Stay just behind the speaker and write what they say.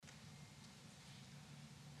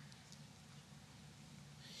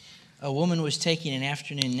A woman was taking an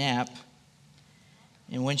afternoon nap,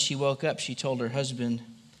 and when she woke up, she told her husband,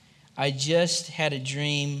 "I just had a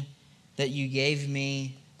dream that you gave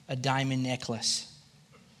me a diamond necklace.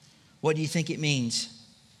 What do you think it means?"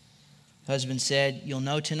 The husband said, "You'll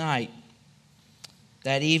know tonight."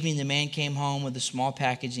 That evening, the man came home with a small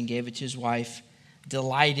package and gave it to his wife.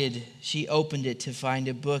 Delighted, she opened it to find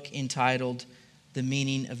a book entitled The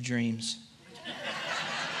Meaning of Dreams.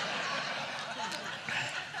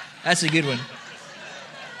 That's a good one.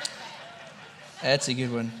 That's a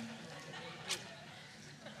good one.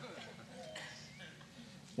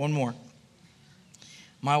 One more.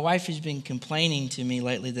 My wife has been complaining to me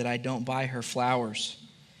lately that I don't buy her flowers.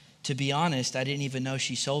 To be honest, I didn't even know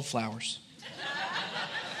she sold flowers.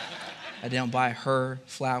 I don't buy her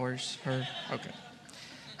flowers. Her. Okay.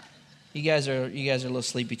 You guys are a little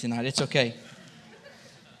sleepy tonight. It's okay.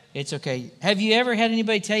 It's okay. Have you ever had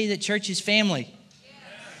anybody tell you that church is family? Yes.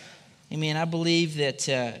 Amen. I believe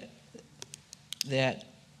that that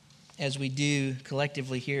as we do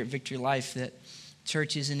collectively here at Victory Life, that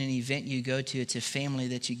church isn't an event you go to, it's a family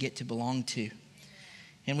that you get to belong to.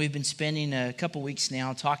 And we've been spending a couple weeks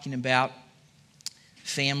now talking about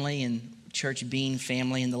family and church being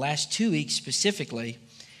family. In the last 2 weeks specifically,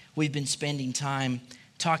 we've been spending time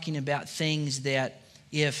talking about things that,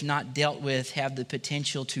 if not dealt with, have the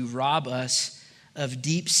potential to rob us of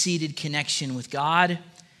deep-seated connection with God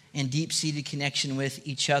and deep-seated connection with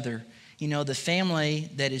each other. You know, the family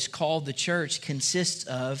that is called the church consists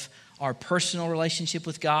of our personal relationship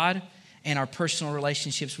with God and our personal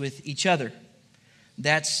relationships with each other.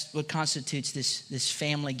 That's what constitutes this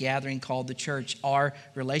family gathering called the church, our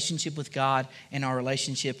relationship with God and our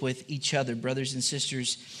relationship with each other, brothers and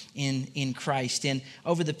sisters in Christ. And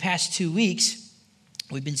over the past 2 weeks,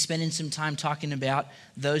 we've been spending some time talking about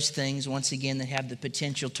those things, once again, that have the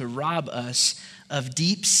potential to rob us of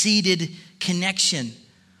deep-seated connection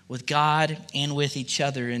with God and with each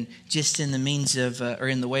other. And just in the means of, or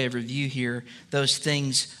in the way of review here, those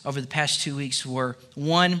things over the past 2 weeks were,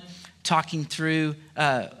 one, talking through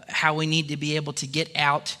how we need to be able to get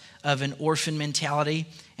out of an orphan mentality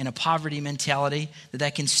and a poverty mentality,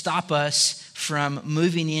 that can stop us from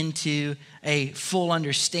moving into a full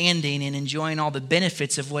understanding and enjoying all the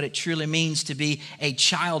benefits of what it truly means to be a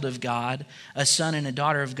child of God, a son and a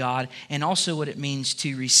daughter of God, and also what it means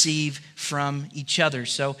to receive from each other.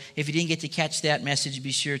 So if you didn't get to catch that message,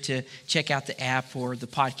 be sure to check out the app or the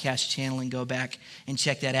podcast channel and go back and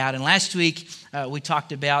check that out. And last week, we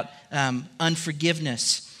talked about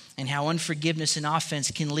unforgiveness, and how unforgiveness and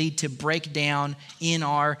offense can lead to breakdown in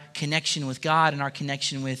our connection with God and our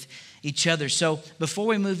connection with each other. So before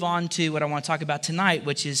we move on to what I want to talk about tonight,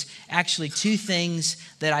 which is actually two things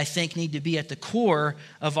that I think need to be at the core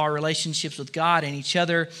of our relationships with God and each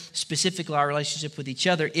other, specifically our relationship with each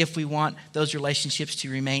other, if we want those relationships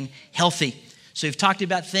to remain healthy. So we've talked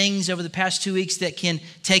about things over the past 2 weeks that can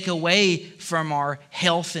take away from our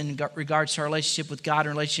health in regards to our relationship with God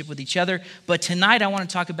and relationship with each other. But tonight I want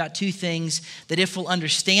to talk about two things that, if we'll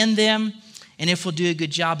understand them and if we'll do a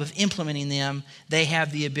good job of implementing them, they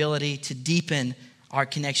have the ability to deepen our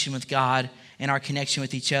connection with God and our connection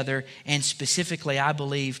with each other, and specifically, I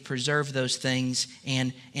believe, preserve those things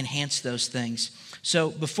and enhance those things.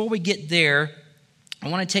 So before we get there, I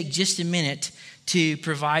want to take just a minute to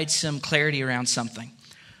provide some clarity around something.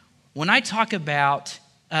 When I talk about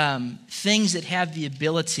things that have the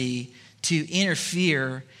ability to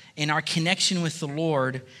interfere in our connection with the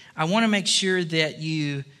Lord, I want to make sure that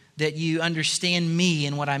you understand me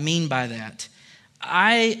and what I mean by that.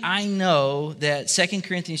 I know that 2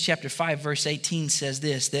 Corinthians chapter 5, verse 18 says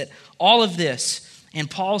this, that all of this, and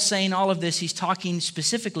Paul's saying all of this, he's talking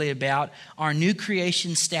specifically about our new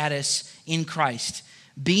creation status in Christ.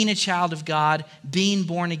 Being a child of God, being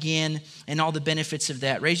born again, and all the benefits of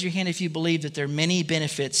that. Raise your hand if you believe that there are many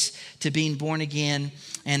benefits to being born again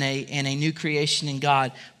and a new creation in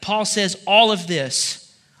God. Paul says all of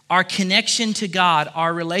this, our connection to God,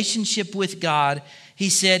 our relationship with God, he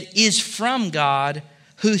said, is from God,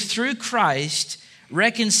 who through Christ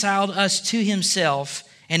reconciled us to himself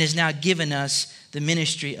and has now given us the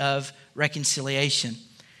ministry of reconciliation.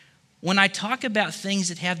 When I talk about things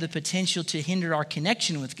that have the potential to hinder our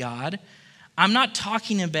connection with God, I'm not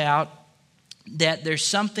talking about that there's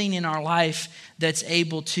something in our life that's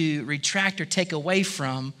able to retract or take away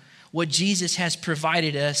from what Jesus has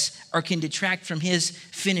provided us or can detract from his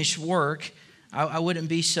finished work. I wouldn't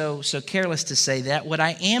be so careless to say that. What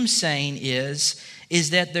I am saying is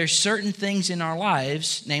that there's certain things in our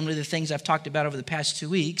lives, namely the things I've talked about over the past 2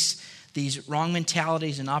 weeks, these wrong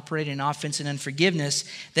mentalities and operating in offense and unforgiveness,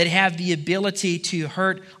 that have the ability to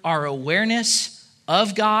hurt our awareness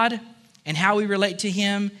of God and how we relate to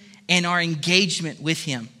him and our engagement with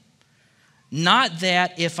him. Not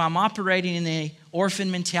that if I'm operating in an orphan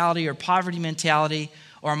mentality or poverty mentality,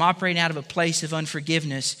 or I'm operating out of a place of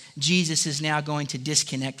unforgiveness, Jesus is now going to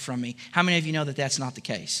disconnect from me. How many of you know that that's not the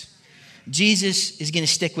case? Jesus is going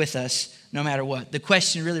to stick with us no matter what. The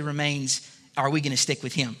question really remains, are we going to stick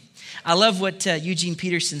with him? I love what Eugene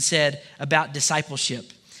Peterson said about discipleship.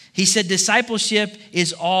 He said, discipleship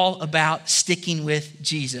is all about sticking with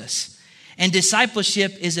Jesus. And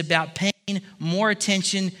discipleship is about paying more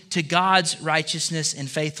attention to God's righteousness and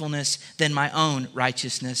faithfulness than my own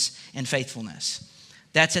righteousness and faithfulness.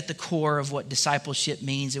 That's at the core of what discipleship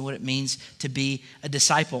means and what it means to be a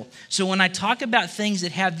disciple. So when I talk about things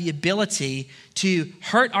that have the ability to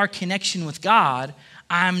hurt our connection with God,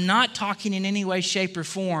 I'm not talking in any way, shape, or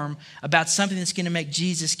form about something that's going to make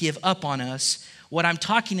Jesus give up on us. What I'm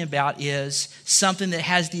talking about is something that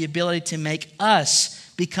has the ability to make us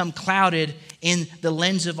become clouded in the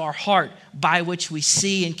lens of our heart by which we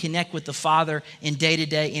see and connect with the Father in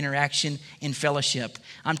day-to-day interaction and fellowship.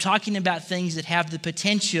 I'm talking about things that have the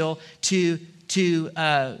potential to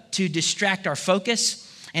distract our focus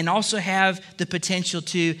and also have the potential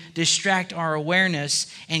to distract our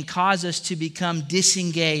awareness and cause us to become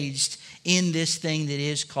disengaged in this thing that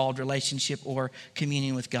is called relationship or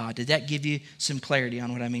communion with God. Did that give you some clarity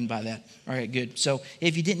on what I mean by that? All right, good. So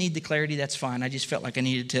if you didn't need the clarity, that's fine. I just felt like I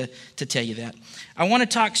needed to tell you that. I want to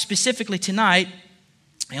talk specifically tonight,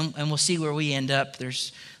 and we'll see where we end up.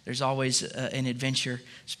 There's always an adventure,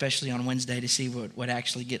 especially on Wednesday, to see what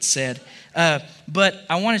actually gets said. But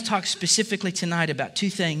I want to talk specifically tonight about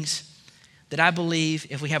two things that I believe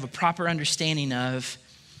if we have a proper understanding of,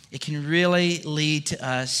 it can really lead to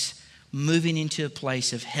us moving into a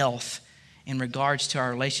place of health in regards to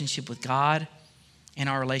our relationship with God and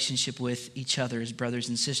our relationship with each other as brothers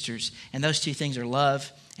and sisters. And those two things are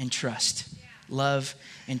love and trust. Love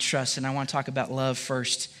and trust. And I want to talk about love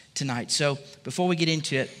first tonight. So before we get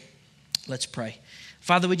into it, let's pray.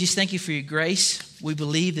 Father, we just thank you for your grace. We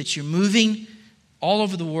believe that you're moving all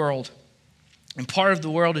over the world. And part of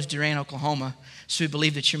the world is Durant, Oklahoma. So we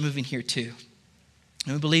believe that you're moving here too.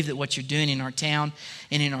 And we believe that what you're doing in our town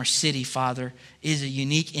and in our city, Father, is a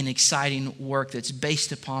unique and exciting work that's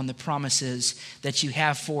based upon the promises that you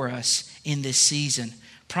have for us in this season.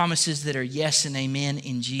 Promises that are yes and amen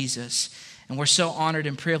in Jesus. And we're so honored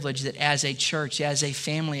and privileged that as a church, as a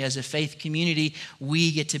family, as a faith community,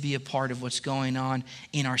 we get to be a part of what's going on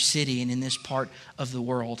in our city and in this part of the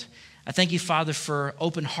world. I thank you, Father, for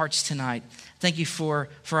open hearts tonight. Thank you for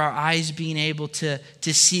our eyes being able to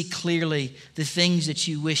see clearly the things that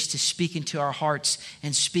you wish to speak into our hearts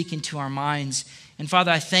and speak into our minds. And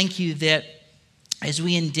Father, I thank you that as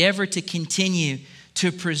we endeavor to continue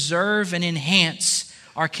to preserve and enhance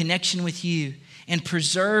our connection with you and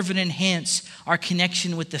preserve and enhance our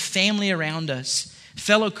connection with the family around us,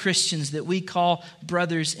 fellow Christians that we call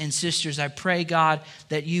brothers and sisters, I pray, God,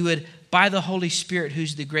 that you would, by the Holy Spirit,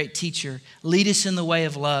 who's the great teacher, lead us in the way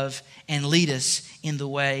of love and lead us in the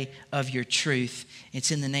way of your truth.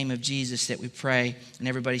 It's in the name of Jesus that we pray. And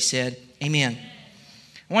everybody said, amen.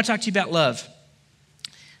 I want to talk to you about love.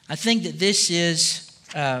 I think that this is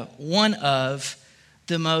one of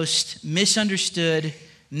the most misunderstood,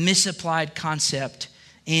 misapplied concept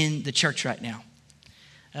in the church right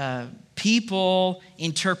now. People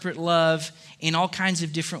interpret love in all kinds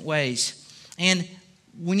of different ways. And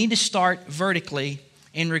we need to start vertically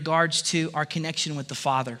in regards to our connection with the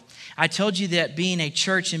Father. I told you that being a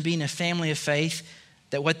church and being a family of faith,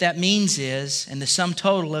 that what that means is, and the sum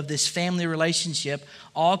total of this family relationship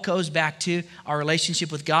all goes back to our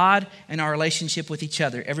relationship with God and our relationship with each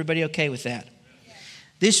other. Everybody okay with that?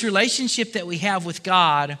 This relationship that we have with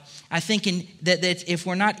God, I think that if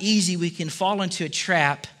we're not easy, we can fall into a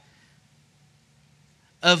trap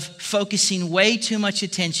of focusing way too much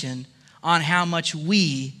attention on how much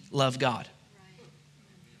we love God.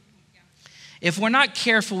 If we're not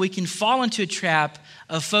careful, we can fall into a trap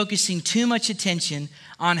of focusing too much attention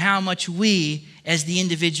on how much we, as the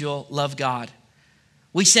individual, love God.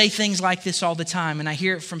 We say things like this all the time, and I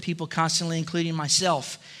hear it from people constantly, including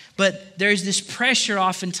myself. But there's this pressure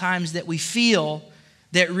oftentimes that we feel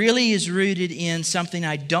that really is rooted in something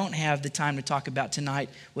I don't have the time to talk about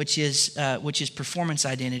tonight, which is performance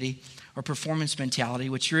identity or performance mentality,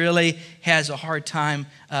 which really has a hard time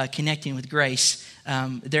connecting with grace.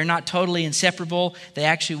 They're not totally inseparable. They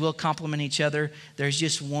actually will complement each other. There's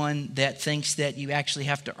just one that thinks that you actually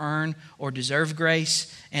have to earn or deserve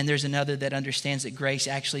grace, and there's another that understands that grace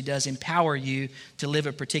actually does empower you to live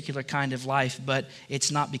a particular kind of life, but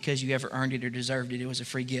it's not because you ever earned it or deserved it. It was a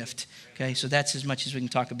free gift. Okay, so that's as much as we can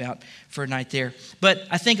talk about for a night there. But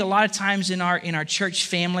I think a lot of times in our church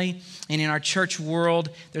family and in our church world,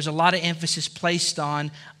 there's a lot of emphasis placed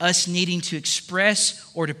on us needing to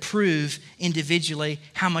express or to prove individually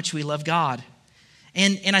how much we love God.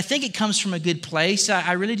 And I think it comes from a good place.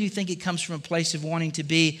 I really do think it comes from a place of wanting to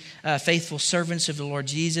be faithful servants of the Lord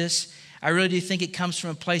Jesus. I really do think it comes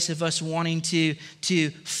from a place of us wanting to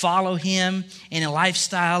follow Him in a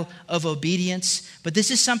lifestyle of obedience. But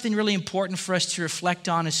this is something really important for us to reflect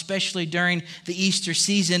on, especially during the Easter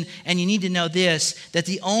season. And you need to know this, that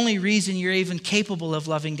the only reason you're even capable of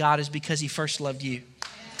loving God is because He first loved you.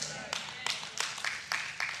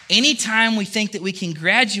 Anytime we think that we can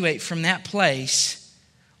graduate from that place,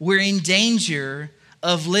 we're in danger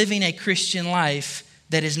of living a Christian life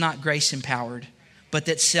that is not grace-empowered, but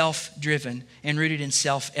that's self-driven and rooted in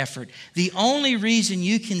self-effort. The only reason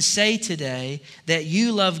you can say today that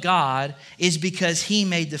you love God is because He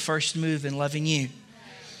made the first move in loving you.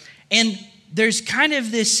 And there's kind of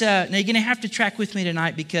this, now you're going to have to track with me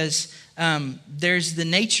tonight because there's the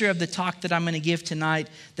nature of the talk that I'm going to give tonight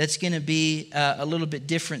that's going to be a little bit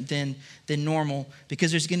different than normal,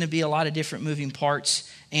 because there's going to be a lot of different moving parts,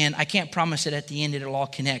 and I can't promise that at the end it'll all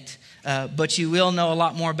connect. But you will know a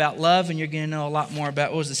lot more about love, and you're going to know a lot more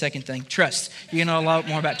about, what was the second thing? Trust. You're going to know a lot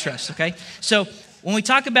more about trust, okay? So when we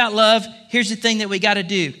talk about love, here's the thing that we got to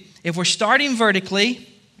do. If we're starting vertically,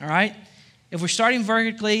 all right, if we're starting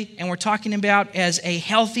vertically and we're talking about as a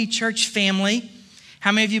healthy church family,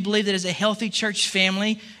 how many of you believe that as a healthy church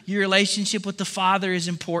family, your relationship with the Father is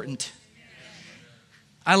important?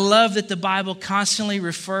 I love that the Bible constantly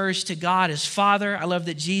refers to God as Father. I love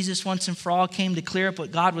that Jesus once and for all came to clear up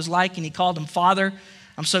what God was like, and He called Him Father.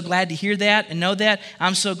 I'm so glad to hear that and know that.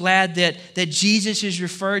 I'm so glad that Jesus is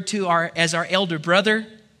referred to as our elder brother.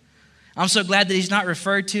 I'm so glad that He's not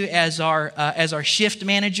referred to as our shift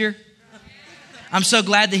manager. I'm so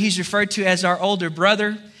glad that He's referred to as our older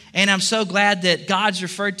brother. And I'm so glad that God's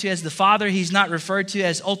referred to as the Father. He's not referred to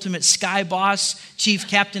as ultimate sky boss, chief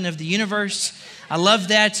captain of the universe. I love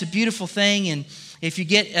that. It's a beautiful thing. And if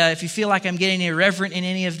you feel like I'm getting irreverent in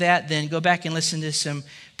any of that, then go back and listen to some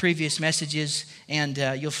previous messages, and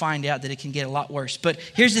you'll find out that it can get a lot worse. But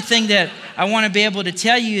here's the thing that I want to be able to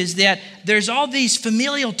tell you is that there's all these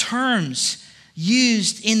familial terms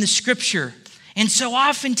used in the Scripture. And so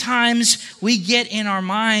oftentimes we get in our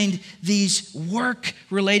mind these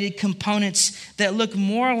work-related components that look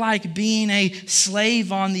more like being a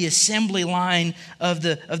slave on the assembly line of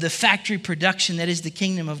the factory production that is the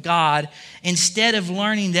kingdom of God, instead of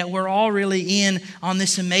learning that we're all really in on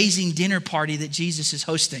this amazing dinner party that Jesus is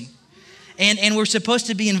hosting. And we're supposed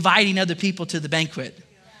to be inviting other people to the banquet.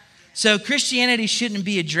 So Christianity shouldn't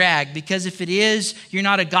be a drag, because if it is, you're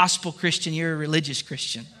not a gospel Christian, you're a religious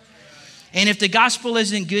Christian. And if the gospel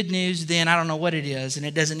isn't good news, then I don't know what it is, and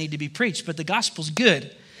it doesn't need to be preached. But the gospel's good.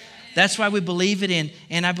 That's why we believe it in.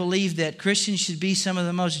 And I believe that Christians should be some of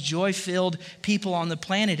the most joy-filled people on the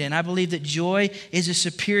planet. And I believe that joy is a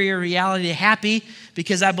superior reality to happy,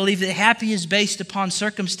 because I believe that happy is based upon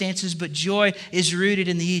circumstances, but joy is rooted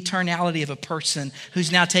in the eternality of a person who's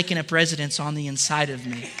now taken up residence on the inside of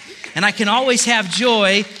me. And I can always have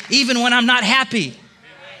joy even when I'm not happy.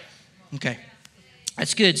 Okay.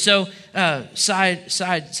 That's good. So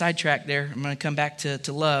sidetrack there. I'm going to come back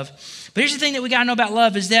to love. But here's the thing that we got to know about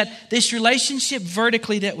love is that this relationship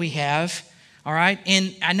vertically that we have, all right,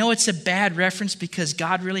 and I know it's a bad reference because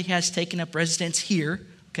God really has taken up residence here,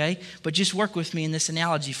 okay, but just work with me in this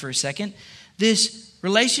analogy for a second. This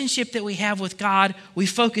relationship that we have with God, we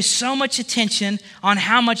focus so much attention on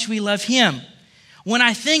how much we love Him, when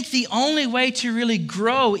I think the only way to really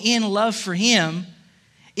grow in love for Him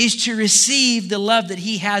is to receive the love that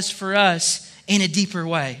He has for us in a deeper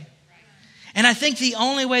way. And I think the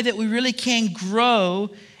only way that we really can grow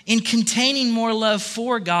in containing more love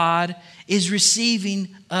for God is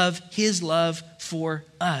receiving of His love for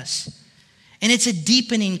us. And it's a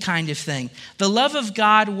deepening kind of thing. The love of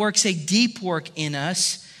God works a deep work in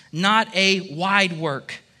us, not a wide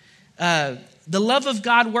work. The love of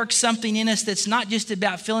God works something in us that's not just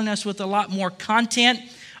about filling us with a lot more content,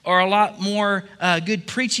 or a lot more good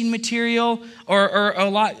preaching material, or a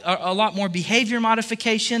lot more behavior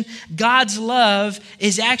modification. God's love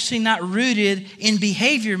is actually not rooted in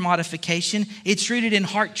behavior modification. It's rooted in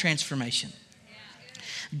heart transformation.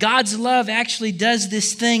 God's love actually does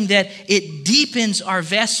this thing that it deepens our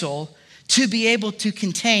vessel to be able to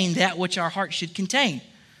contain that which our heart should contain,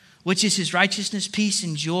 which is his righteousness, peace,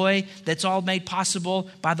 and joy that's all made possible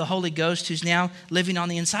by the Holy Ghost who's now living on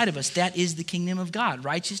the inside of us. That is the kingdom of God,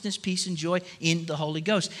 righteousness, peace, and joy in the Holy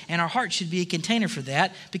Ghost. And our heart should be a container for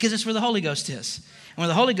that because that's where the Holy Ghost is. And where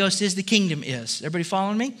the Holy Ghost is, the kingdom is. Everybody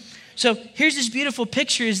following me? So here's this beautiful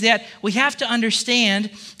picture is that we have to understand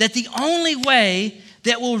that the only way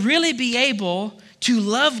that we'll really be able to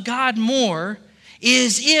love God more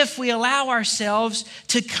is if we allow ourselves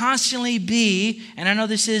to constantly be, and I know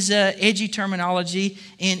this is edgy terminology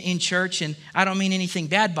in church, and I don't mean anything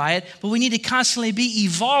bad by it, but we need to constantly be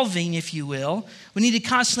evolving, if you will. We need to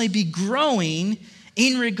constantly be growing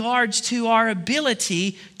in regards to our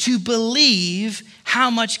ability to believe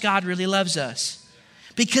how much God really loves us.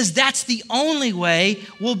 Because that's the only way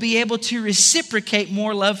we'll be able to reciprocate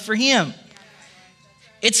more love for him.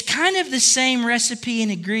 It's kind of the same recipe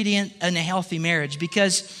and ingredient in a healthy marriage,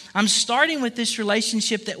 because I'm starting with this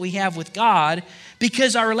relationship that we have with God,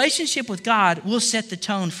 because our relationship with God will set the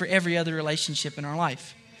tone for every other relationship in our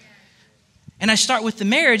life. And I start with the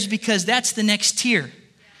marriage because that's the next tier.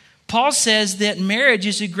 Paul says that marriage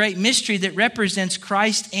is a great mystery that represents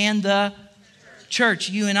Christ and the church,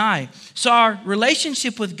 you and I. So our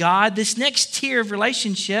relationship with God, this next tier of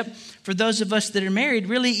relationship for those of us that are married,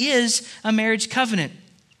 really is a marriage covenant.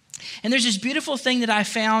 And there's this beautiful thing that I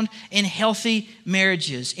found in healthy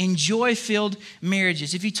marriages, in joy-filled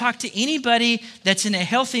marriages. If you talk to anybody that's in a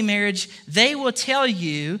healthy marriage, they will tell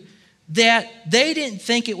you that they didn't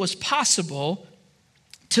think it was possible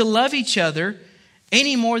to love each other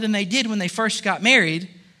any more than they did when they first got married.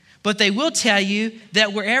 But they will tell you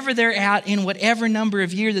that wherever they're at in whatever number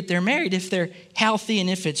of years that they're married, if they're healthy and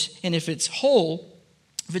if it's whole,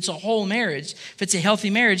 if it's a whole marriage, if it's a healthy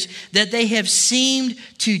marriage, that they have seemed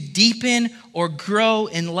to deepen or grow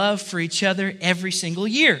in love for each other every single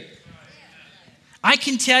year. I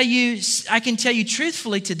can tell you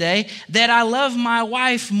truthfully today that I love my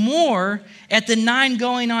wife more at the 9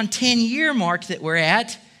 going on 10 year mark that we're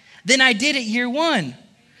at than I did at year 1.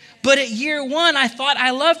 But at year 1, I thought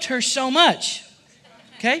I loved her so much.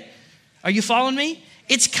 Okay? Are you following me?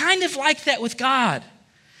 It's kind of like that with God.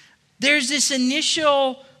 There's this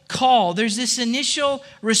initial call. There's this initial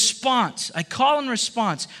response, a call and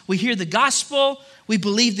response. We hear the gospel. We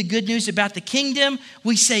believe the good news about the kingdom.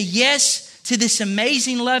 We say yes to this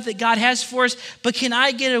amazing love that God has for us. But can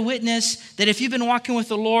I get a witness that if you've been walking with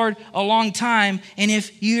the Lord a long time, and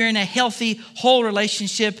if you're in a healthy, whole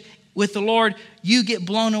relationship with the Lord, you get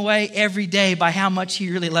blown away every day by how much he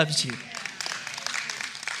really loves you.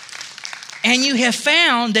 And you have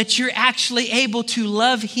found that you're actually able to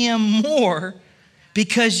love him more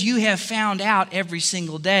because you have found out every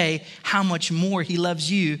single day how much more he loves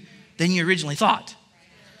you than you originally thought.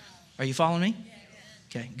 Are you following me?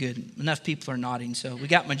 Okay, good. Enough people are nodding, so we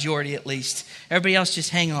got majority at least. Everybody else just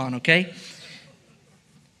hang on, okay?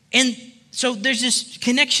 And so there's this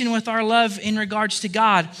connection with our love in regards to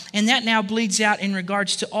God, and that now bleeds out in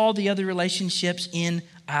regards to all the other relationships in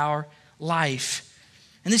our life.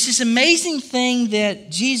 And this is amazing thing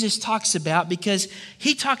that Jesus talks about, because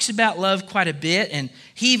he talks about love quite a bit, and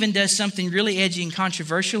he even does something really edgy and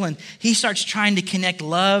controversial, and he starts trying to connect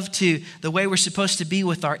love to the way we're supposed to be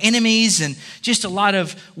with our enemies, and just a lot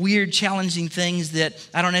of weird, challenging things that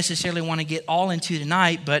I don't necessarily want to get all into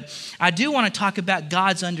tonight. But I do want to talk about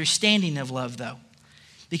God's understanding of love, though,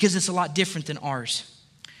 because it's a lot different than ours.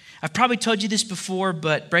 I've probably told you this before,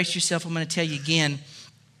 but brace yourself, I'm going to tell you again,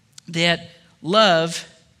 that love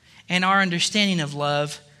and our understanding of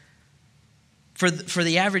love for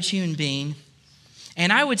the average human being,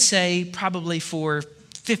 and I would say probably for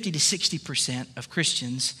 50 to 60% of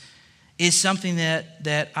Christians, is something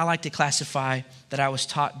that I like to classify, that I was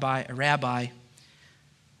taught by a rabbi,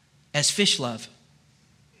 as fish love.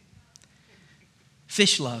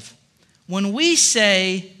 Fish love. When we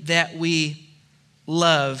say that we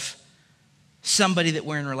love somebody that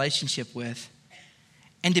we're in a relationship with,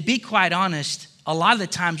 and to be quite honest, a lot of the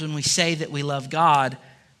times when we say that we love God,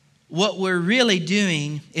 what we're really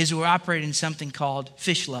doing is we're operating something called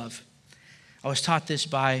fish love. I was taught this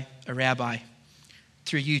by a rabbi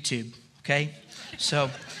through YouTube, okay? So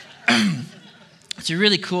it's a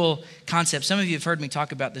really cool concept. Some of you have heard me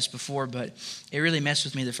talk about this before, but it really messed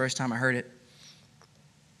with me the first time I heard it.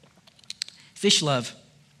 Fish love.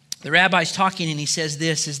 The rabbi's talking and he says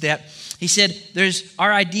this, is that he said there's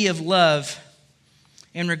our idea of love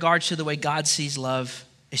in regards to the way God sees love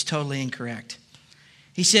is totally incorrect.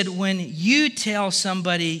 He said, when you tell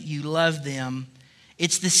somebody you love them,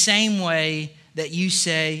 it's the same way that you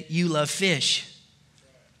say you love fish.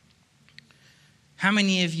 How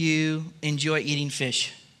many of you enjoy eating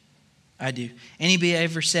fish? I do. Anybody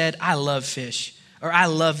ever said, I love fish, or I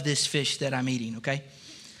love this fish that I'm eating, okay?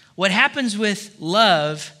 What happens with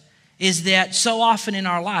love is that so often in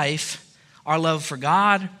our life, our love for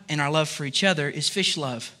God and our love for each other is fish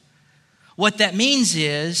love. What that means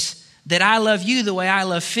is that I love you the way I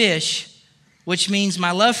love fish, which means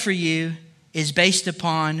my love for you is based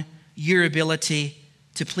upon your ability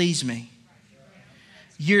to please me,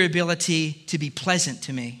 your ability to be pleasant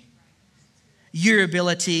to me, your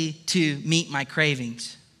ability to meet my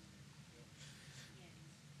cravings.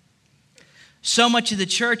 So much of the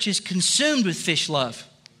church is consumed with fish love.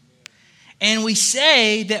 And we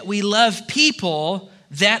say that we love people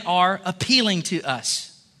that are appealing to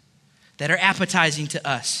us, that are appetizing to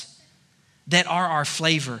us, that are our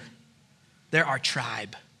flavor. They're our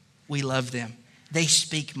tribe. We love them. They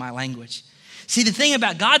speak my language. See, the thing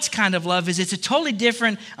about God's kind of love is it's a totally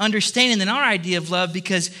different understanding than our idea of love,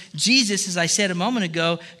 because Jesus, as I said a moment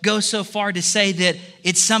ago, goes so far to say that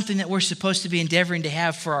it's something that we're supposed to be endeavoring to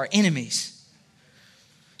have for our enemies.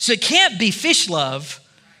 So it can't be fish love,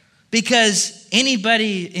 because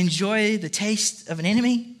anybody enjoy the taste of an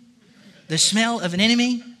enemy? The smell of an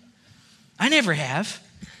enemy? I never have.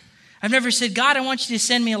 I've never said, God, I want you to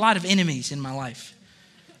send me a lot of enemies in my life.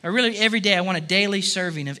 Every day I want a daily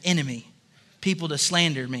serving of enemy. People to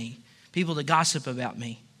slander me. People to gossip about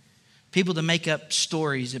me. People to make up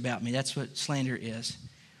stories about me. That's what slander is.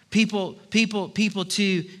 People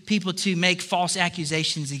to make false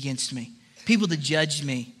accusations against me. People to judge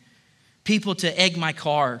me. People to egg my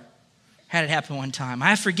car. Had it happen one time. I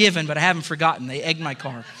have forgiven, but I haven't forgotten. They egged my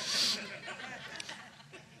car.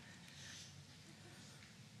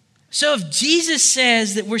 So if Jesus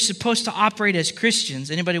says that we're supposed to operate as Christians,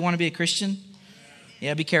 anybody want to be a Christian?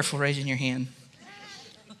 Yeah, be careful raising your hand.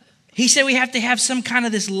 He said we have to have some kind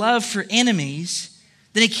of this love for enemies.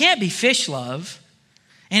 Then it can't be fish love.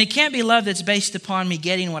 And it can't be love that's based upon me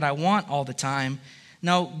getting what I want all the time.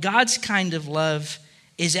 No, God's kind of love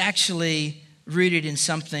is actually rooted in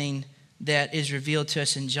something that is revealed to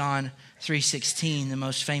us in John 3:16, the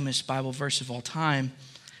most famous Bible verse of all time.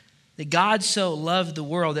 That God so loved the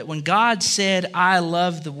world that when God said, I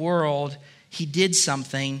love the world, he did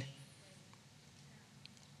something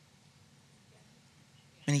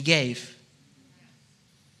and he gave.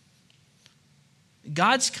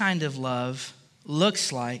 God's kind of love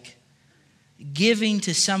looks like giving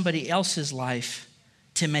to somebody else's life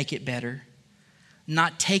to make it better,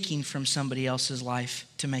 not taking from somebody else's life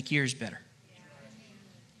to make yours better.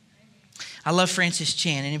 I love Francis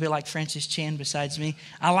Chan. Anybody like Francis Chan besides me?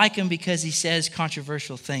 I like him because he says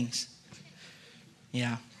controversial things.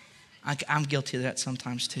 Yeah, I'm guilty of that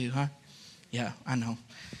sometimes too, huh? Yeah, I know.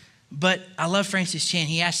 But I love Francis Chan.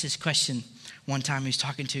 He asked this question one time. He was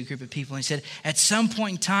talking to a group of people and he said, at some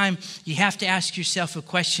point in time, you have to ask yourself a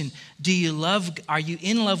question. Are you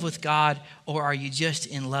in love with God, or are you just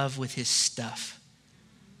in love with his stuff?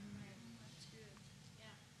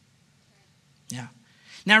 Yeah.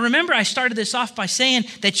 Now remember, I started this off by saying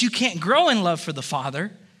that you can't grow in love for the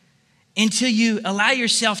Father until you allow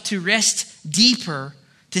yourself to rest deeper,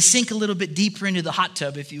 to sink a little bit deeper into the hot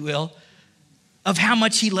tub, if you will, of how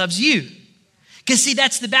much he loves you. Because see,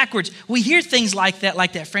 that's the backwards. We hear things like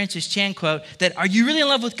that Francis Chan quote, that are you really in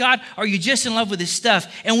love with God, or are you just in love with his stuff?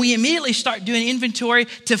 And we immediately start doing inventory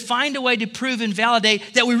to find a way to prove and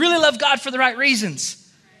validate that we really love God for the right reasons.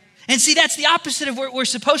 And see, that's the opposite of what we're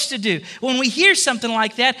supposed to do. When we hear something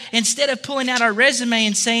like that, instead of pulling out our resume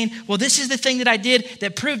and saying, well, this is the thing that I did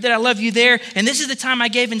that proved that I love you there, and this is the time I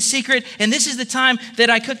gave in secret, and this is the time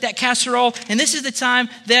that I cooked that casserole, and this is the time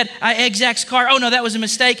that I egged Zach's car. Oh, no, that was a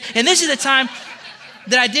mistake. And this is the time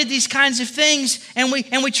that I did these kinds of things, and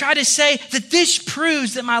we try to say that this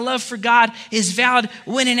proves that my love for God is valid,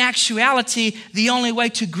 when in actuality, the only way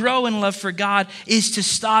to grow in love for God is to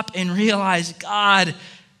stop and realize, God,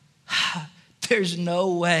 there's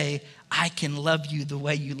no way I can love you the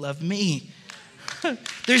way you love me.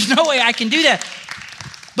 There's no way I can do that.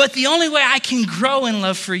 But the only way I can grow in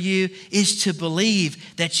love for you is to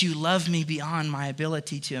believe that you love me beyond my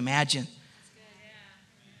ability to imagine.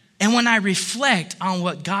 And when I reflect on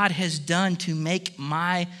what God has done to make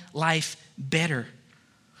my life better,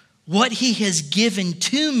 what he has given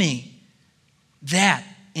to me, that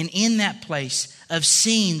and in that place of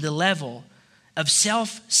seeing the level of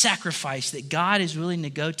self-sacrifice that God is willing to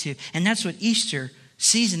go to. And that's what Easter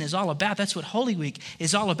season is all about. That's what Holy Week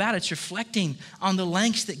is all about. It's reflecting on the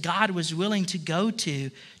lengths that God was willing to go to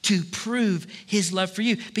prove his love for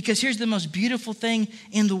you. Because here's the most beautiful thing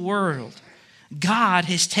in the world. God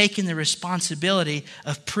has taken the responsibility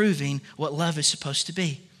of proving what love is supposed to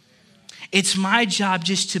be. It's my job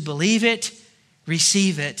just to believe it,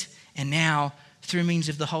 receive it, And now, through means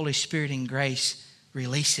of the Holy Spirit and grace,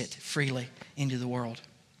 release it freely into the world.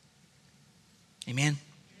 Amen?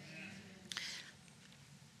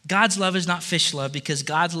 God's love is not fish love because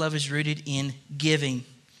God's love is rooted in giving.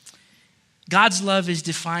 God's love is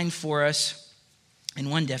defined for us in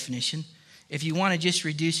one definition. If you want to just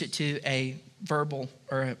reduce it to a verbal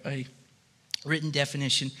or a written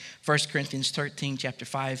definition, 1 Corinthians 13, chapter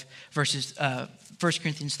 5, verses 5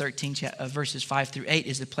 through 8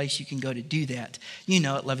 is the place you can go to do that. You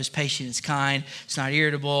know it. Love is patient, it's kind, it's not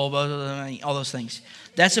irritable, blah, blah, blah, all those things.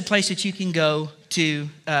 That's a place that you can go to.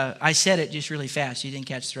 I said it just really fast. You didn't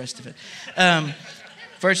catch the rest of it. 1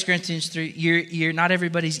 Corinthians 3, you're not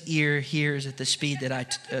everybody's ear hears at the speed that I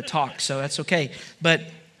talk, so that's okay. But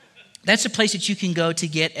that's a place that you can go to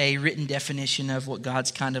get a written definition of what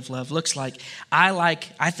God's kind of love looks like.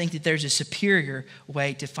 I think that there's a superior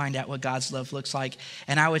way to find out what God's love looks like.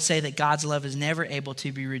 And I would say that God's love is never able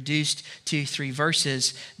to be reduced to 3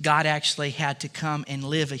 verses. God actually had to come and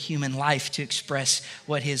live a human life to express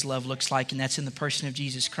what his love looks like, and that's in the person of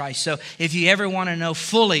Jesus Christ. So if you ever want to know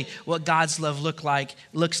fully what God's love looks like,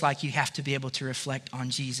 you have to be able to reflect on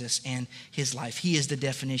Jesus and his life. He is the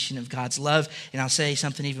definition of God's love. And I'll say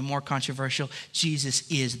something even more controversial. Jesus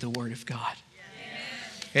is the Word of God.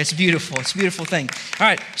 It's beautiful. It's a beautiful thing. All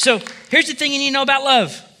right, so here's the thing you need to know about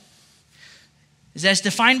love. Is that it's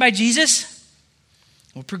defined by Jesus.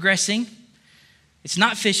 We're progressing. It's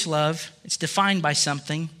not fish love. It's defined by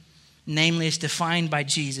something. Namely, it's defined by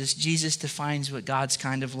Jesus. Jesus defines what God's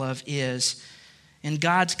kind of love is. And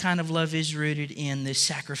God's kind of love is rooted in this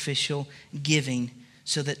sacrificial giving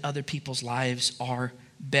so that other people's lives are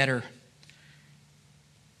better.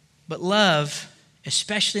 But love,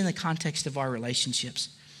 especially in the context of our relationships.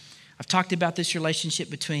 I've talked about this relationship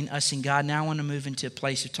between us and God. Now I want to move into a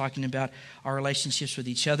place of talking about our relationships with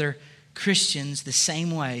each other. Christians, the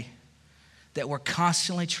same way that we're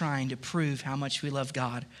constantly trying to prove how much we love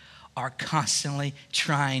God, are constantly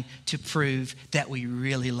trying to prove that we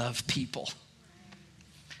really love people.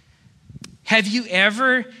 Have you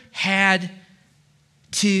ever had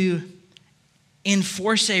to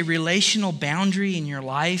enforce a relational boundary in your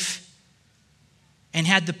life and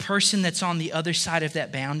had the person that's on the other side of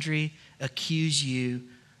that boundary accuse you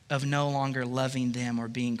of no longer loving them or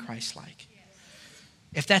being Christ-like?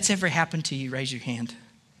 If that's ever happened to you, raise your hand.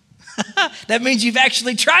 That means you've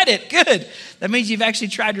actually tried it. Good. That means you've actually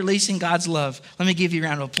tried releasing God's love. Let me give you a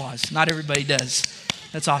round of applause. Not everybody does.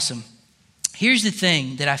 That's awesome. Here's the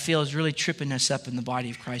thing that I feel is really tripping us up in the body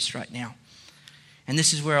of Christ right now. And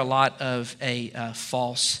this is where a lot of a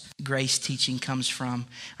false grace teaching comes from.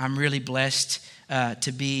 I'm really blessed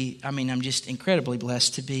I'm just incredibly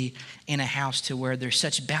blessed to be in a house to where there's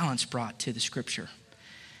such balance brought to the scripture.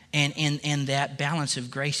 And that balance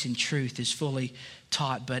of grace and truth is fully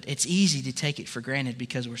taught, but it's easy to take it for granted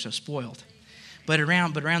because we're so spoiled. But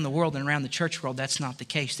around the world and around the church world, that's not the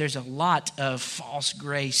case. There's a lot of false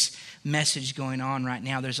grace message going on right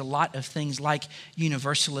now. There's a lot of things like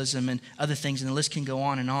universalism and other things, and the list can go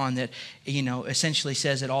on and on that, essentially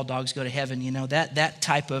says that all dogs go to heaven. That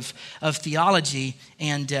type of theology,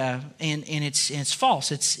 and it's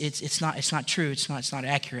false. It's not true. It's not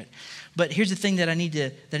accurate. But here's the thing that I need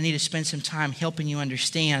to spend some time helping you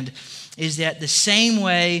understand is that the same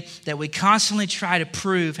way that we constantly try to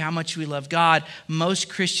prove how much we love God, most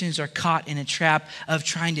Christians are caught in a trap of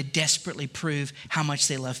trying to desperately prove how much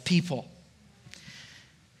they love people.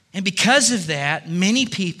 And because of that, many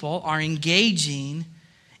people are engaging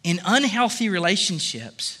in unhealthy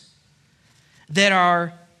relationships that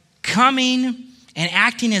are coming and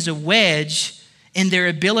acting as a wedge in their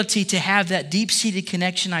ability to have that deep-seated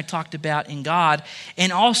connection I talked about in God,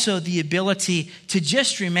 and also the ability to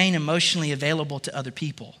just remain emotionally available to other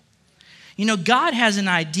people. God has an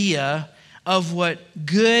idea of what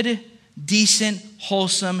good, decent,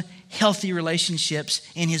 wholesome, healthy relationships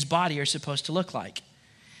in his body are supposed to look like.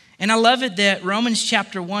 And I love it that Romans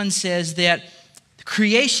chapter 1 says that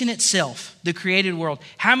creation itself, the created world.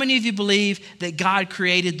 How many of you believe that God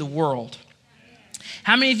created the world?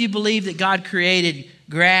 How many of you believe that God created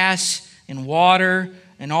grass and water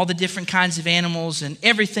and all the different kinds of animals and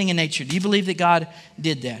everything in nature? Do you believe that God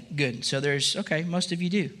did that? Good. So most of you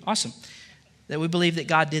do. Awesome. That we believe that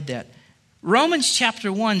God did that. Romans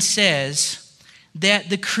chapter 1 says that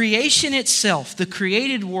the creation itself, the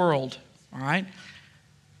created world, all right,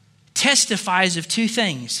 testifies of 2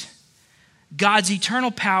 things: God's eternal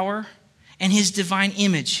power and his divine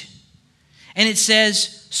image. And it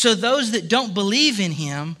says, so those that don't believe in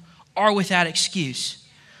him are without excuse.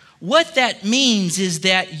 What that means is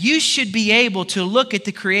that you should be able to look at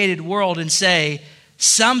the created world and say,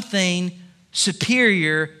 something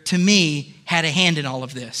superior to me had a hand in all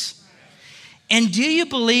of this? And do you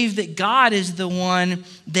believe that God is the one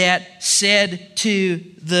that said to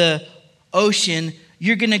the ocean,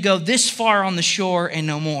 you're going to go this far on the shore and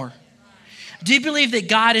no more? Do you believe that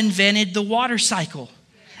God invented the water cycle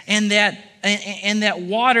and that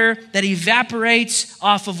water that evaporates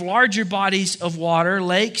off of larger bodies of water,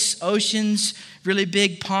 lakes, oceans, really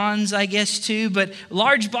big ponds, I guess, too, but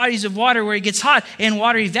large bodies of water where it gets hot and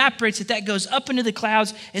water evaporates, that goes up into the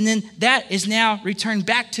clouds, and then that is now returned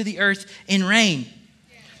back to the earth in rain.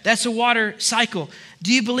 That's a water cycle.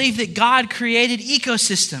 Do you believe that God created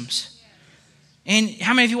ecosystems? And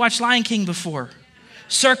how many of you watched Lion King before?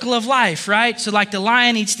 Circle of life, right? So like the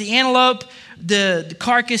lion eats the antelope, the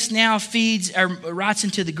carcass now feeds or rots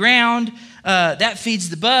into the ground. That feeds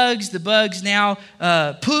the bugs now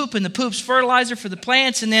poop, and the poop's fertilizer for the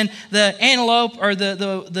plants, and then the antelope or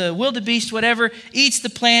the wildebeest, whatever, eats the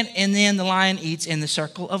plant, and then the lion eats in the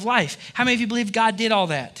circle of life. How many of you believe God did all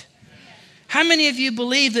that? How many of you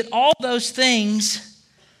believe that all those things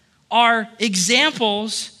are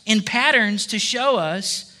examples and patterns to show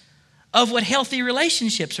us of what healthy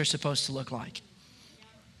relationships are supposed to look like?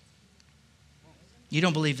 You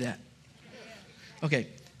don't believe that? Okay.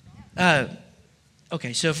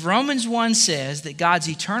 So if Romans 1 says that God's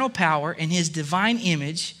eternal power and his divine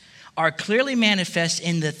image are clearly manifest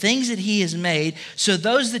in the things that he has made, so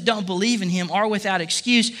those that don't believe in him are without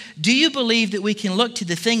excuse, do you believe that we can look to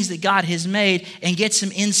the things that God has made and get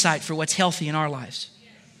some insight for what's healthy in our lives?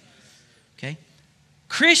 Okay.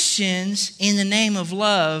 Christians, in the name of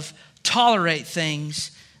love, tolerate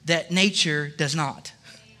things that nature does not.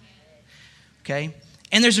 Okay?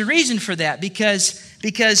 And there's a reason for that,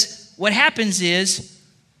 because what happens is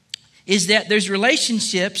that there's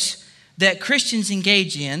relationships that Christians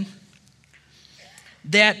engage in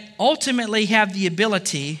that ultimately have the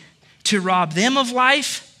ability to rob them of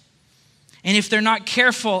life, and if they're not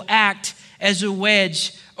careful, act as a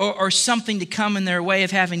wedge or something to come in their way of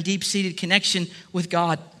having deep-seated connection with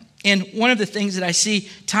God. And one of the things that I see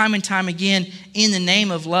time and time again in the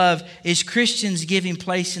name of love is Christians giving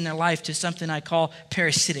place in their life to something I call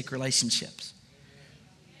parasitic relationships.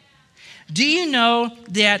 Do you know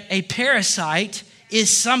that a parasite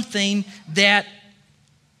is something that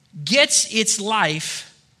gets its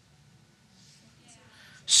life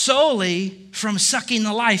solely from sucking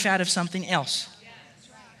the life out of something else?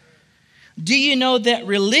 Do you know that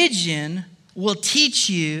religion will teach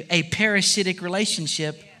you a parasitic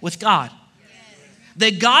relationship with God?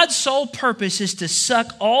 That God's sole purpose is to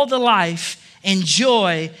suck all the life and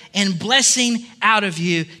joy and blessing out of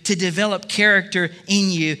you to develop character in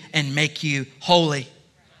you and make you holy.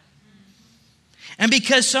 And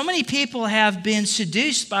because so many people have been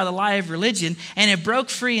seduced by the lie of religion and have broke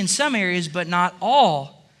free in some areas but not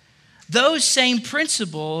all, those same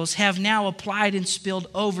principles have now applied and spilled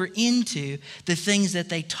over into the things that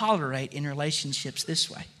they tolerate in relationships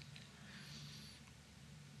this way.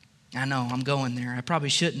 I know, I'm going there. I probably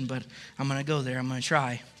shouldn't, but I'm going to go there. I'm going to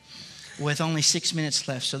try. With only 6 minutes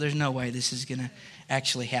left, so there's no way this is going to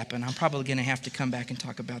actually happen. I'm probably going to have to come back and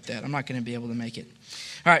talk about that. I'm not going to be able to make it.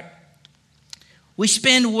 All right. We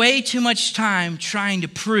spend way too much time trying to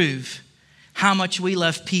prove how much we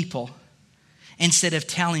love people instead of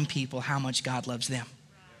telling people how much God loves them.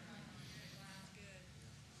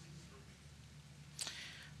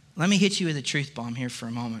 Let me hit you with a truth bomb here for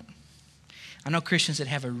a moment. I know Christians that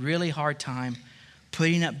have a really hard time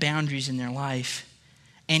putting up boundaries in their life,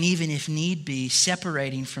 and even if need be,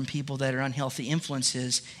 separating from people that are unhealthy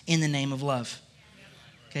influences in the name of love.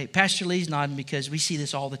 Okay, Pastor Lee's nodding because we see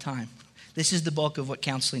this all the time. This is the bulk of what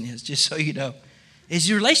counseling is, just so you know. Is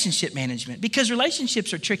relationship management. Because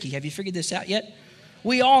relationships are tricky. Have you figured this out yet?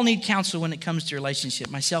 We all need counsel when it comes to relationship,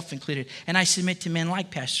 myself included. And I submit to men like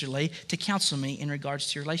Pastor Lee to counsel me in regards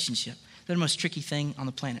to relationship. They're the most tricky thing on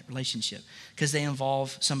the planet, relationship, because they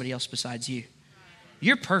involve somebody else besides you.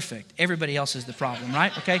 You're perfect. Everybody else is the problem,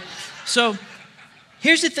 right? Okay? So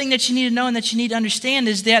here's the thing that you need to know and that you need to understand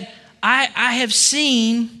is that I have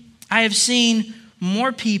seen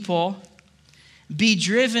more people be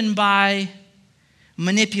driven by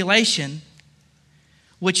manipulation,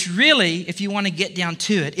 which really, if you want to get down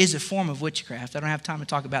to it, is a form of witchcraft. I don't have time to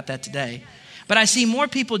talk about that today. But I see more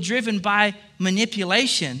people driven by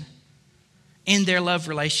manipulation in their love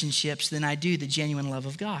relationships than I do the genuine love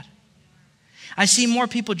of God. I see more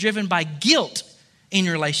people driven by guilt in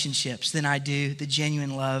relationships than I do the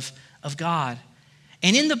genuine love of God.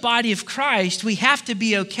 And in the body of Christ, we have to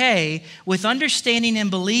be okay with understanding and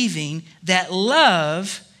believing that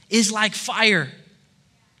love is like fire.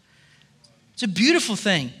 It's a beautiful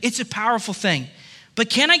thing. It's a powerful thing. But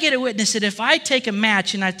can I get a witness that if I take a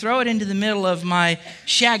match and I throw it into the middle of my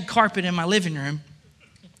shag carpet in my living room,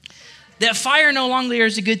 that fire no longer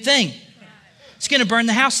is a good thing? It's going to burn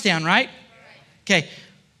the house down, right? Okay.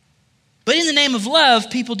 But in the name of love,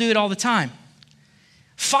 people do it all the time.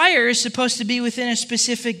 Fire is supposed to be within a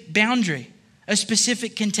specific boundary, a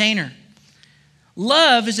specific container.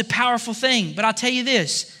 Love is a powerful thing, but I'll tell you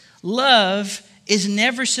this, love is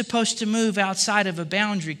never supposed to move outside of a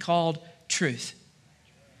boundary called truth.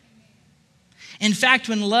 In fact,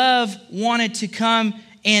 when love wanted to come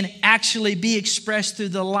and actually be expressed through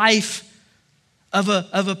the life of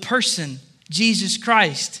a person, Jesus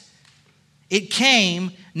Christ, it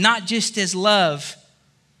came not just as love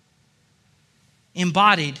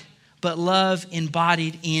embodied, but love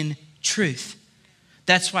embodied in truth.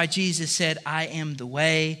 That's why Jesus said, I am the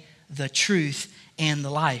way, the truth, and the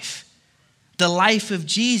life. The life of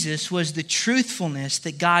Jesus was the truthfulness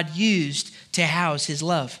that God used to house his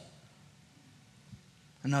love.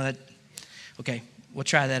 I know that, okay, we'll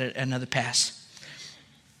try that at another pass.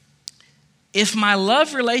 If my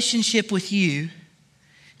love relationship with you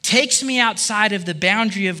takes me outside of the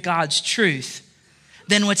boundary of God's truth,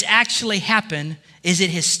 then what's actually happened is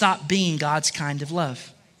it has stopped being God's kind of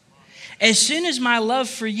love. As soon as my love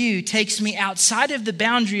for you takes me outside of the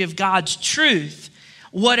boundary of God's truth,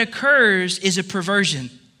 what occurs is a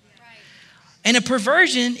perversion. And a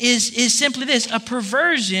perversion is simply this. A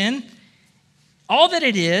perversion, all that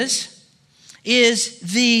it is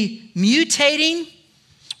the mutating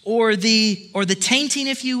or the tainting,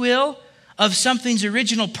 if you will, of something's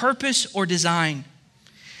original purpose or design.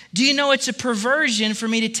 Do you know it's a perversion for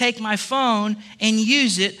me to take my phone and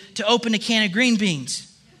use it to open a can of green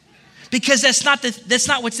beans? Because that's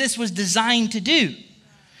not what this was designed to do.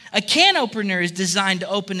 A can opener is designed to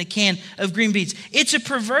open a can of green beans. It's a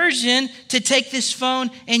perversion to take this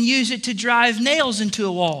phone and use it to drive nails into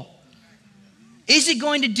a wall. Is it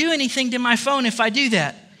going to do anything to my phone if I do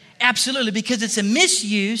that? Absolutely, because it's a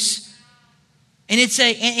misuse. And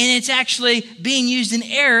it's actually being used in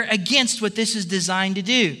error against what this is designed to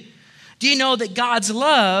do. Do you know that God's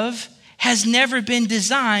love has never been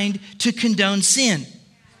designed to condone sin?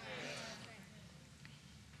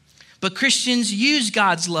 But Christians use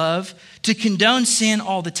God's love to condone sin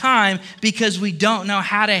all the time because we don't know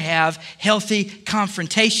how to have healthy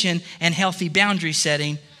confrontation and healthy boundary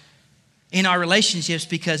setting in our relationships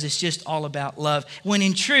because it's just all about love. When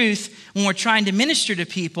in truth, when we're trying to minister to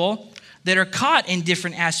people that are caught in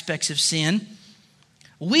different aspects of sin,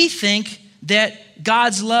 we think that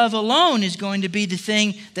God's love alone is going to be the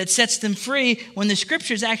thing that sets them free when the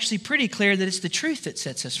scripture is actually pretty clear that it's the truth that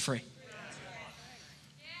sets us free.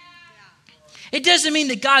 It doesn't mean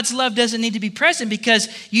that God's love doesn't need to be present because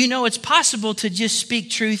you know it's possible to just speak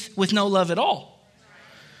truth with no love at all.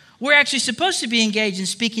 We're actually supposed to be engaged in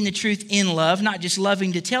speaking the truth in love, not just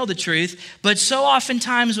loving to tell the truth. But so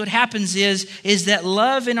oftentimes what happens is that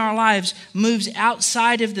love in our lives moves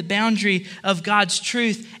outside of the boundary of God's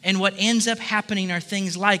truth. And what ends up happening are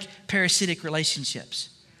things like parasitic relationships.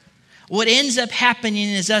 What ends up happening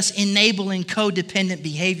is us enabling codependent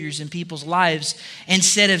behaviors in people's lives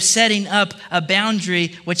instead of setting up a boundary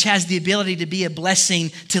which has the ability to be a blessing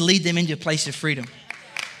to lead them into a place of freedom.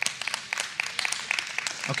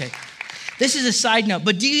 Okay, this is a side note,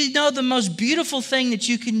 but do you know the most beautiful thing that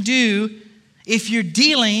you can do if you're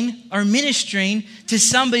dealing or ministering to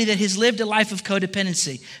somebody that has lived a life of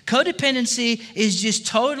codependency? Codependency is just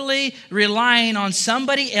totally relying on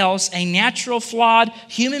somebody else, a natural, flawed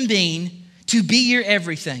human being, to be your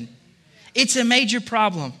everything. It's a major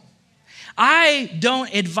problem. I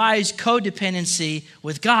don't advise codependency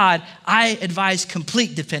with God. I advise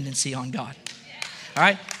complete dependency on God. All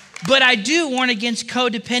right? But I do warn against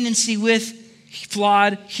codependency with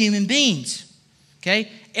flawed human beings.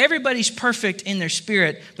 Okay? Everybody's perfect in their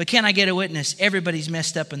spirit, but can I get a witness? Everybody's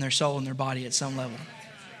messed up in their soul and their body at some level.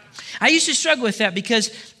 I used to struggle with that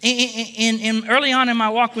because in early on in my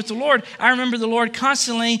walk with the Lord, I remember the Lord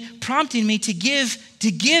constantly prompting me to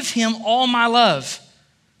give him all my love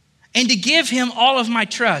and to give him all of my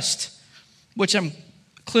trust, which I'm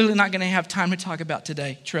clearly not going to have time to talk about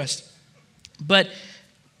today, trust. But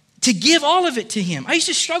to give all of it to him. I used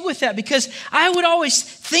to struggle with that because I would always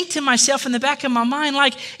think to myself in the back of my mind,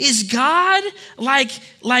 like, is God like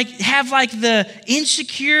have like the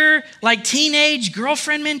insecure, like teenage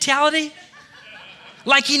girlfriend mentality?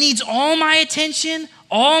 Like he needs all my attention,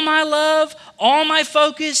 all my love, all my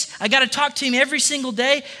focus. I got to talk to him every single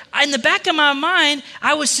day. In the back of my mind,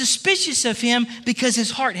 I was suspicious of him because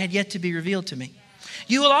his heart had yet to be revealed to me.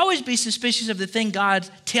 You will always be suspicious of the thing God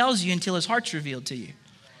tells you until his heart's revealed to you.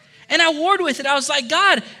 And I warred with it. I was like,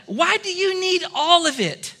 God, why do you need all of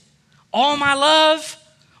it? All my love,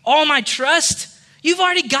 all my trust. You've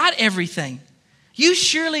already got everything. You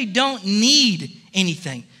surely don't need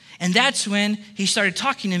anything. And that's when he started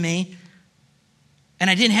talking to me. And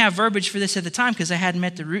I didn't have verbiage for this at the time because I hadn't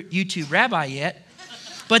met the YouTube rabbi yet.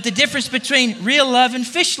 But the difference between real love and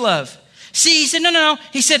fish love. See, he said, no.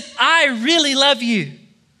 He said, I really love you.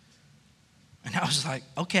 And I was like,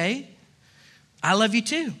 okay, I love you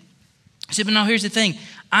too. He said, but no, here's the thing.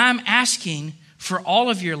 I'm asking for all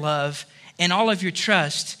of your love and all of your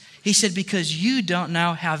trust. He said, because you don't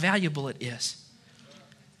know how valuable it is.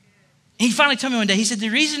 And he finally told me one day, he said, the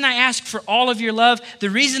reason I ask for all of your love, the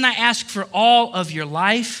reason I ask for all of your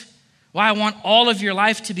life, why I want all of your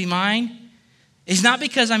life to be mine, is not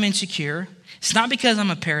because I'm insecure. It's not because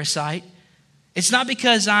I'm a parasite. It's not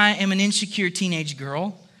because I am an insecure teenage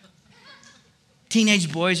girl.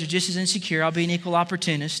 Teenage boys are just as insecure. I'll be an equal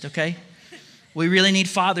opportunist, okay? We really need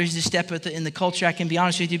fathers to step up in the culture, I can be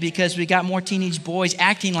honest with you, because we got more teenage boys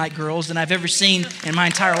acting like girls than I've ever seen in my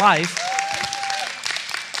entire life.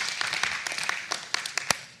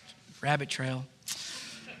 Rabbit trail.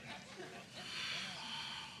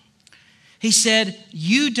 He said,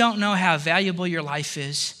 you don't know how valuable your life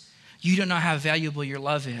is. You don't know how valuable your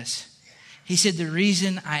love is. He said, the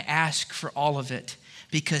reason I ask for all of it,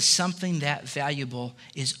 because something that valuable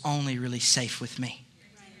is only really safe with me.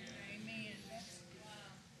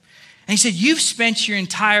 And he said, you've spent your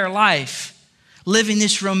entire life living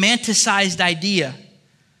this romanticized idea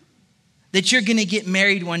that you're going to get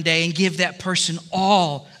married one day and give that person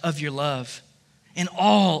all of your love and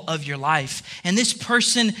all of your life. And this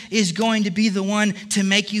person is going to be the one to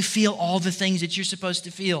make you feel all the things that you're supposed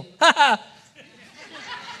to feel. Ha ha!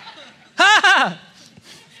 Ha ha!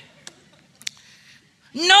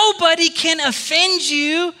 Nobody can offend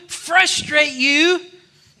you, frustrate you,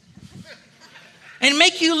 and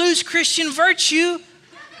make you lose Christian virtue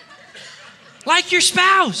like your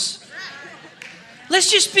spouse.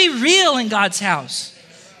 Let's just be real in God's house.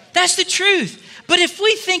 That's the truth. But if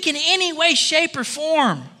we think in any way, shape, or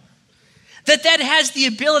form that has the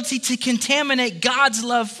ability to contaminate God's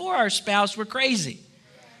love for our spouse, we're crazy.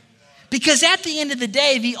 Because at the end of the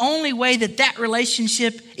day, the only way that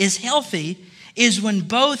relationship is healthy is when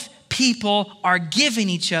both people are giving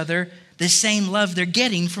each other the same love they're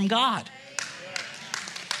getting from God.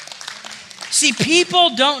 See,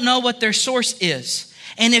 people don't know what their source is.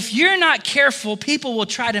 And if you're not careful, people will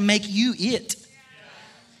try to make you it.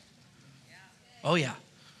 Oh, yeah.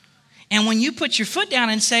 And when you put your foot down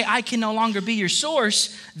and say, I can no longer be your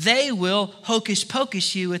source, they will hocus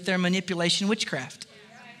pocus you with their manipulation witchcraft.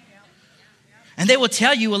 And they will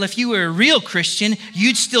tell you, well, if you were a real Christian,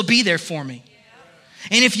 you'd still be there for me.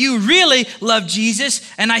 And if you really love Jesus,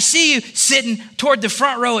 and I see you sitting toward the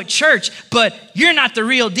front row at church, but you're not the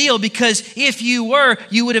real deal, because if you were,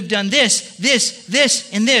 you would have done this,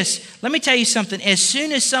 and this. Let me tell you something. As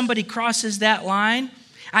soon as somebody crosses that line,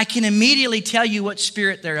 I can immediately tell you what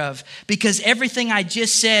spirit they're of, because everything I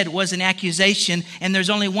just said was an accusation, and there's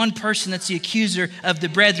only one person that's the accuser of the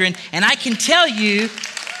brethren. And I can tell you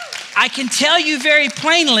very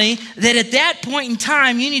plainly that at that point in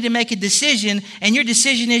time, you need to make a decision, and your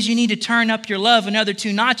decision is you need to turn up your love another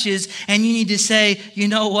 2 notches, and you need to say, you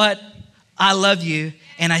know what? I love you,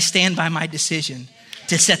 and I stand by my decision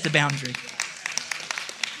to set the boundary.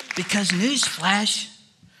 Because newsflash,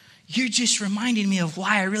 you're just reminding me of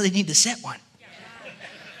why I really need to set one.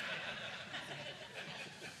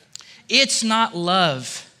 It's not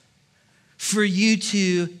love for you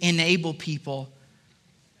to enable people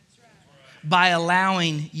by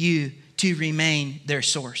allowing you to remain their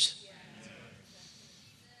source.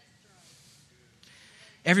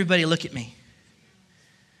 Everybody look at me.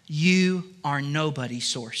 You are nobody's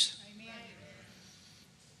source.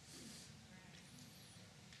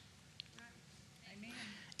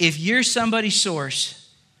 If you're somebody's source,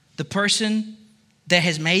 the person that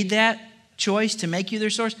has made that choice to make you their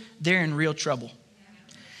source, they're in real trouble.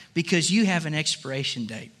 Because you have an expiration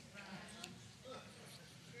date.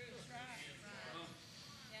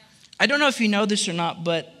 I don't know if you know this or not,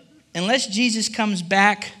 but unless Jesus comes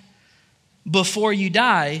back before you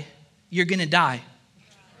die, you're going to die.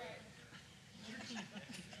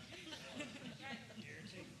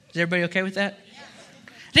 Is everybody okay with that?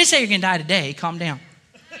 I didn't say you're going to die today. Calm down.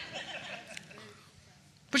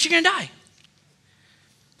 But you're going to die.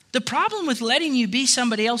 The problem with letting you be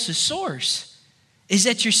somebody else's source is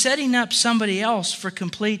that you're setting up somebody else for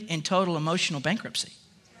complete and total emotional bankruptcy.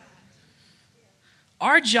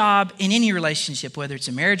 Our job in any relationship, whether it's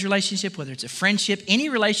a marriage relationship, whether it's a friendship, any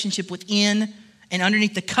relationship within and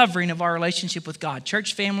underneath the covering of our relationship with God.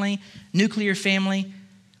 Church family, nuclear family,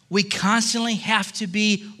 we constantly have to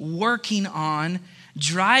be working on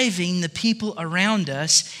driving the people around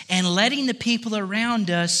us and letting the people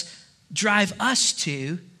around us drive us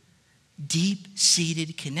to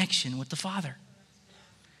deep-seated connection with the Father.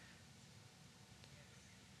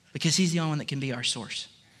 Because He's the only one that can be our source.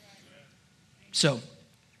 So,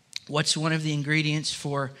 what's one of the ingredients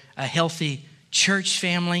for a healthy church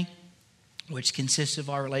family, which consists of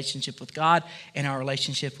our relationship with God and our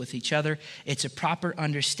relationship with each other? It's a proper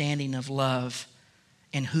understanding of love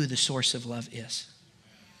and who the source of love is.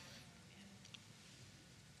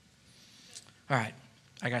 All right,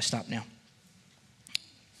 I got to stop now.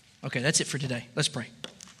 Okay, that's it for today. Let's pray.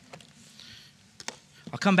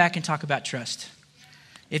 I'll come back and talk about trust,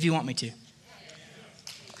 if you want me to.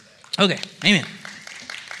 Okay, amen.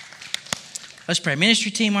 Let's pray.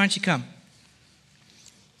 Ministry team, why don't you come?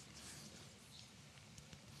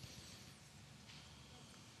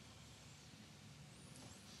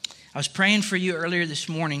 I was praying for you earlier this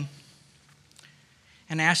morning,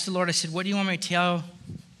 and I asked the Lord, I said, what do you want me to tell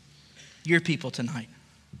your people tonight?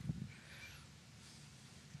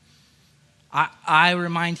 I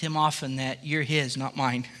remind Him often that you're His, not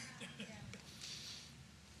mine.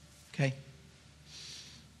 Okay?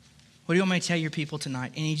 What do you want me to tell your people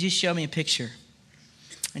tonight? And He just showed me a picture.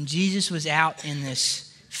 And Jesus was out in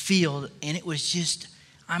this field, and it was just,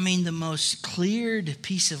 the most cleared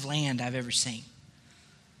piece of land I've ever seen.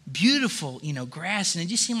 Beautiful, grass, and it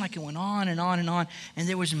just seemed like it went on and on and on. And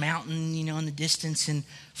there was a mountain, in the distance, and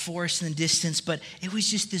forest in the distance, but it was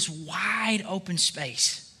just this wide open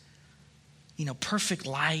space. Perfect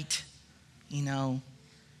light,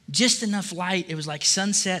 just enough light. It was like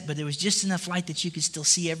sunset, but there was just enough light that you could still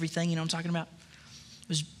see everything. You know what I'm talking about?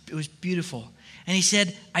 It was beautiful. And He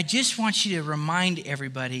said, I just want you to remind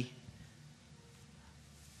everybody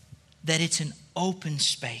that it's an open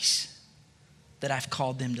space that I've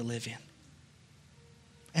called them to live in.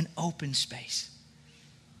 An open space.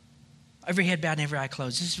 Every head bowed and every eye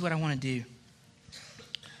closed. This is what I want to do.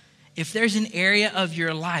 If there's an area of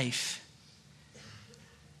your life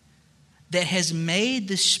that has made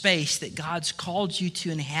the space that God's called you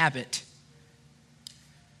to inhabit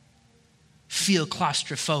feel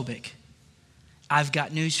claustrophobic, I've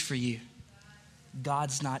got news for you.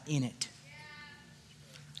 God's not in it.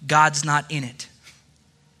 God's not in it.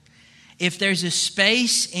 If there's a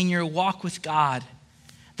space in your walk with God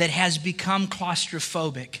that has become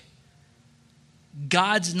claustrophobic,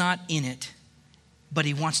 God's not in it, but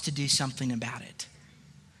He wants to do something about it.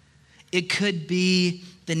 It could be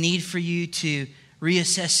the need for you to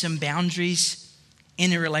reassess some boundaries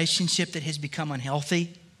in a relationship that has become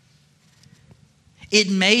unhealthy. It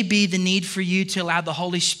may be the need for you to allow the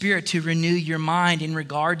Holy Spirit to renew your mind in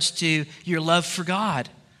regards to your love for God.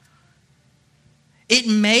 It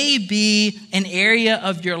may be an area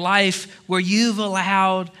of your life where you've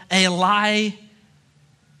allowed a lie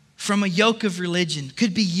from a yoke of religion.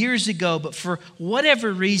 Could be years ago, but for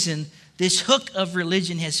whatever reason, this hook of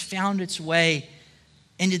religion has found its way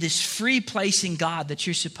into this free place in God that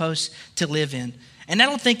you're supposed to live in. And I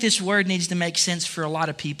don't think this word needs to make sense for a lot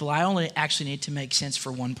of people. I only actually need to make sense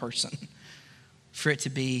for one person for it to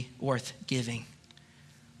be worth giving.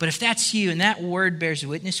 But if that's you and that word bears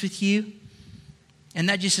witness with you, and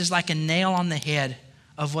that just is like a nail on the head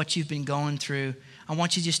of what you've been going through, I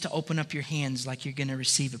want you just to open up your hands like you're going to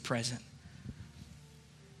receive a present.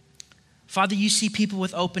 Father, you see people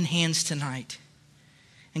with open hands tonight.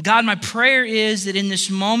 And God, my prayer is that in this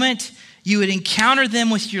moment, you would encounter them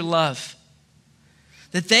with your love.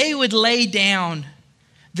 That they would lay down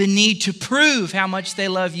the need to prove how much they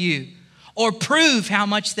love you or prove how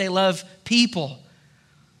much they love people.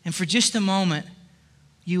 And for just a moment,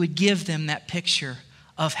 you would give them that picture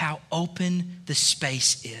of how open the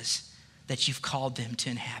space is that you've called them to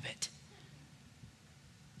inhabit.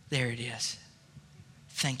 There it is.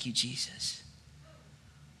 Thank you, Jesus.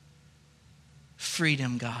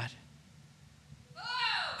 Freedom, God.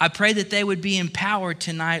 I pray that they would be empowered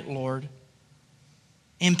tonight, Lord.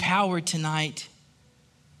 Empowered tonight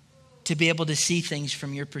to be able to see things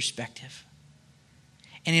from your perspective.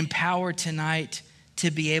 And empowered tonight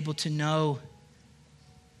to be able to know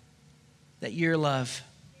that your love,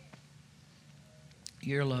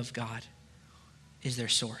 God, is their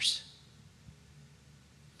source.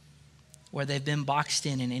 Where they've been boxed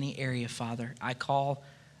in any area, Father, I call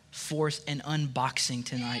forth an unboxing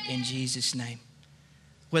tonight in Jesus' name.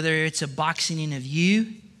 Whether it's a boxing in of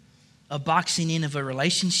you, a boxing in of a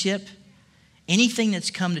relationship, anything that's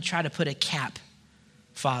come to try to put a cap,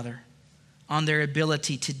 Father, on their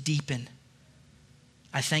ability to deepen.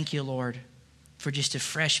 I thank you, Lord, for just a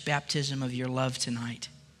fresh baptism of your love tonight.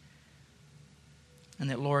 And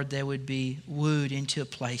that, Lord, they would be wooed into a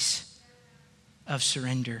place of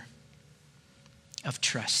surrender, of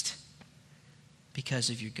trust, because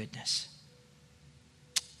of your goodness.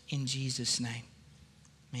 In Jesus' name.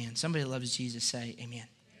 Man, somebody loves Jesus, say amen.